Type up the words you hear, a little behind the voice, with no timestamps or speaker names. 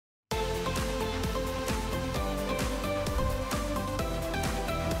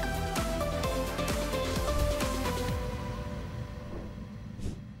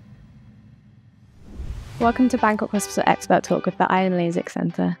Welcome to Bangkok Hospital Expert Talk with the Eye and LASIK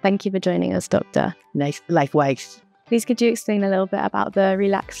Centre. Thank you for joining us, Doctor. Nice, likewise. Please could you explain a little bit about the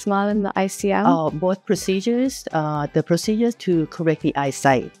ReLEx SMILE and the ICL? Both procedures, the procedures to correct the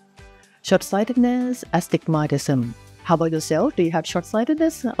eyesight. Short-sightedness, astigmatism. How about yourself? Do you have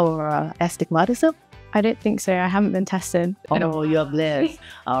short-sightedness or astigmatism? I don't think so. I haven't been tested. Oh, you're blessed.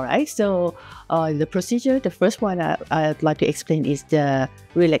 All right. So the procedure, the first one I'd like to explain is the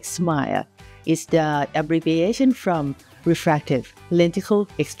ReLEx SMILE. It's the abbreviation from refractive lenticle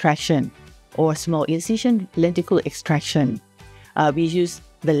extraction or small incision lenticle extraction. We use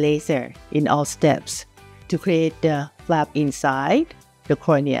the laser in all steps to create the flap inside the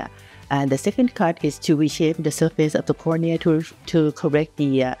cornea. And the second cut is to reshape the surface of the cornea to correct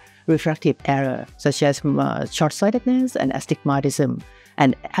the refractive error, such as short-sightedness and astigmatism.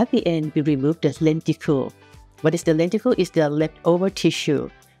 And at the end, we remove the lenticle. What is the lenticle? Is the leftover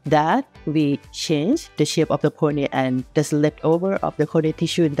tissue that we change the shape of the cornea, and this leftover of the cornea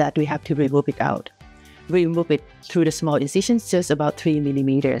tissue that we have to remove it out. We remove it through the small incisions, just about 3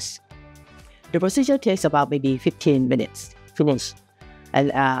 millimeters. The procedure takes about maybe 15 minutes. Finish.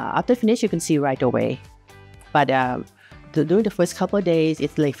 And after finish, you can see right away. But during the first couple of days,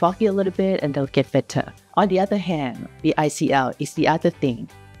 it's like foggy a little bit and they'll get better. On the other hand, the ICL is the other thing.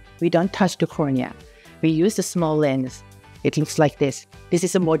 We don't touch the cornea. We use the small lens. It looks like this. This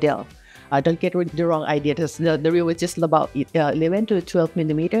is a model. Don't get the wrong idea. The real is just about 11 to 12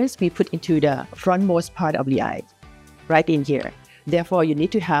 millimeters. We put into the frontmost part of the eye, right in here. Therefore, you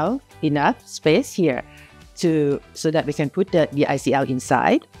need to have enough space here so that we can put the ICL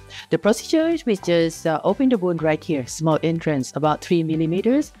inside. The procedure, we just open the wound right here, small entrance, about 3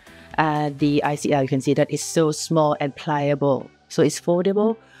 millimeters. And the ICL, you can see that it's so small and pliable. So it's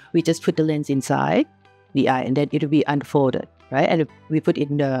foldable. We just put the lens inside the eye and then it will be unfolded, right? And we put it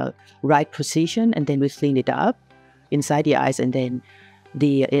in the right position and then we clean it up inside the eyes, and then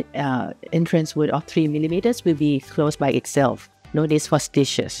the entrance wound of 3 millimeters will be closed by itself. No need for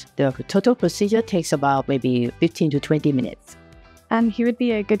stitches. The total procedure takes about maybe 15 to 20 minutes. And he would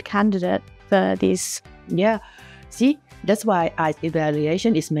be a good candidate for these. Yeah. See, that's why eye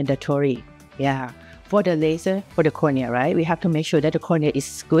evaluation is mandatory. Yeah. For the laser, for the cornea, right? We have to make sure that the cornea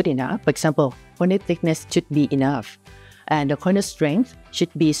is good enough. For example, cornea thickness should be enough. And the cornea strength should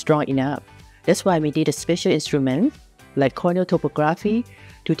be strong enough. That's why we need a special instrument like corneal topography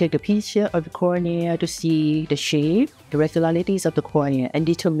to take the picture of the cornea to see the shape, the regularities of the cornea, and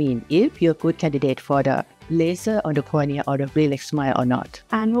determine if you're a good candidate for the laser on the cornea or the ReLEx SMILE or not.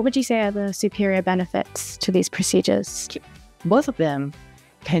 And what would you say are the superior benefits to these procedures? Both of them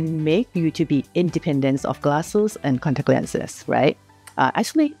can make you to be independent of glasses and contact lenses, right?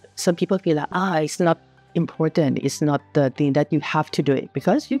 Actually, some people feel like, it's not important. It's not the thing that you have to do it,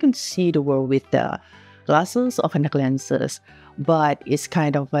 because you can see the world with the glasses or contact lenses. But it's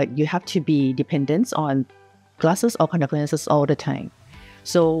kind of like you have to be dependent on glasses or contact lenses all the time.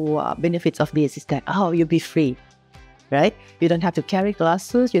 So benefits of this is that, you'll be free, right? You don't have to carry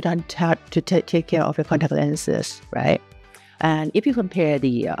glasses. You don't have to take care of your contact lenses, right? And if you compare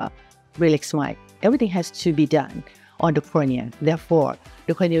the ReLEx SMILE, everything has to be done on the cornea. Therefore,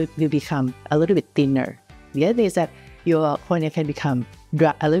 the cornea will become a little bit thinner. The other thing is that your cornea can become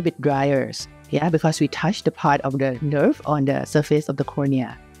a little bit drier. Yeah, because we touch the part of the nerve on the surface of the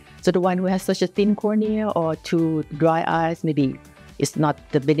cornea. So the one who has such a thin cornea or too dry eyes, maybe it's not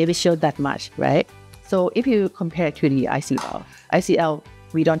the beneficial that much, right? So if you compare to the ICL,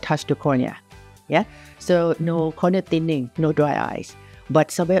 we don't touch the cornea. Yeah, so no cornea thinning, no dry eyes. But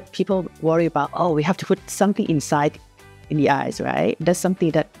some people worry about, we have to put something inside in the eyes, right? That's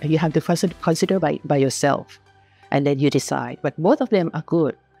something that you have to consider by yourself, and then you decide. But both of them are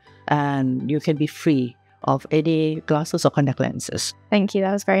good, and you can be free of any glasses or contact lenses. Thank you.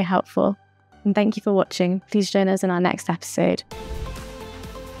 That was very helpful. And thank you for watching. Please join us in our next episode.